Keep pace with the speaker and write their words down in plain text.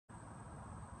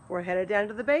We're headed down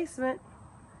to the basement.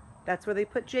 That's where they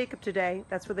put Jacob today.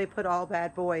 That's where they put all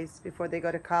bad boys before they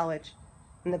go to college,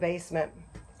 in the basement.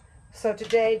 So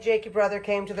today, Jacob brother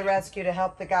came to the rescue to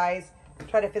help the guys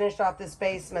try to finish off this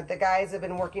basement. The guys have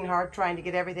been working hard trying to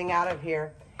get everything out of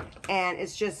here. And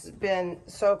it's just been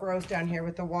so gross down here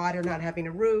with the water, not having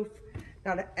a roof,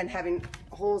 and having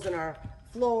holes in our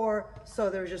floor. So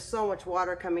there's just so much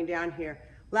water coming down here.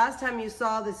 Last time you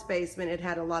saw this basement, it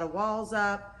had a lot of walls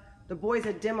up. The boys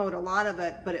had demoed a lot of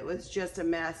it, but it was just a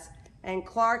mess. And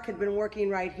Clark had been working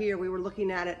right here. We were looking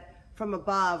at it from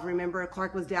above. Remember,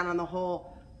 Clark was down on the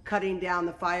hole cutting down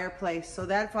the fireplace. So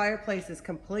that fireplace is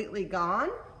completely gone.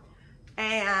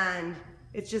 And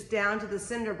it's just down to the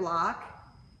cinder block.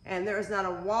 And there is not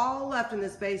a wall left in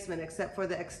this basement except for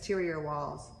the exterior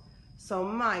walls. So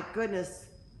my goodness,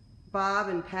 Bob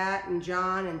and Pat and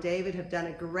John and David have done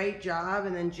a great job.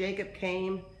 And then Jacob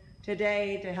came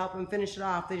today to help them finish it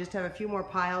off. They just have a few more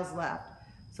piles left.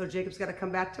 So Jacob's got to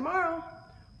come back tomorrow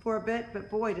for a bit, but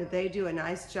boy, did they do a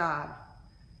nice job.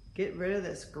 Get rid of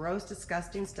this gross,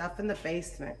 disgusting stuff in the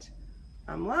basement.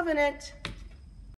 I'm loving it.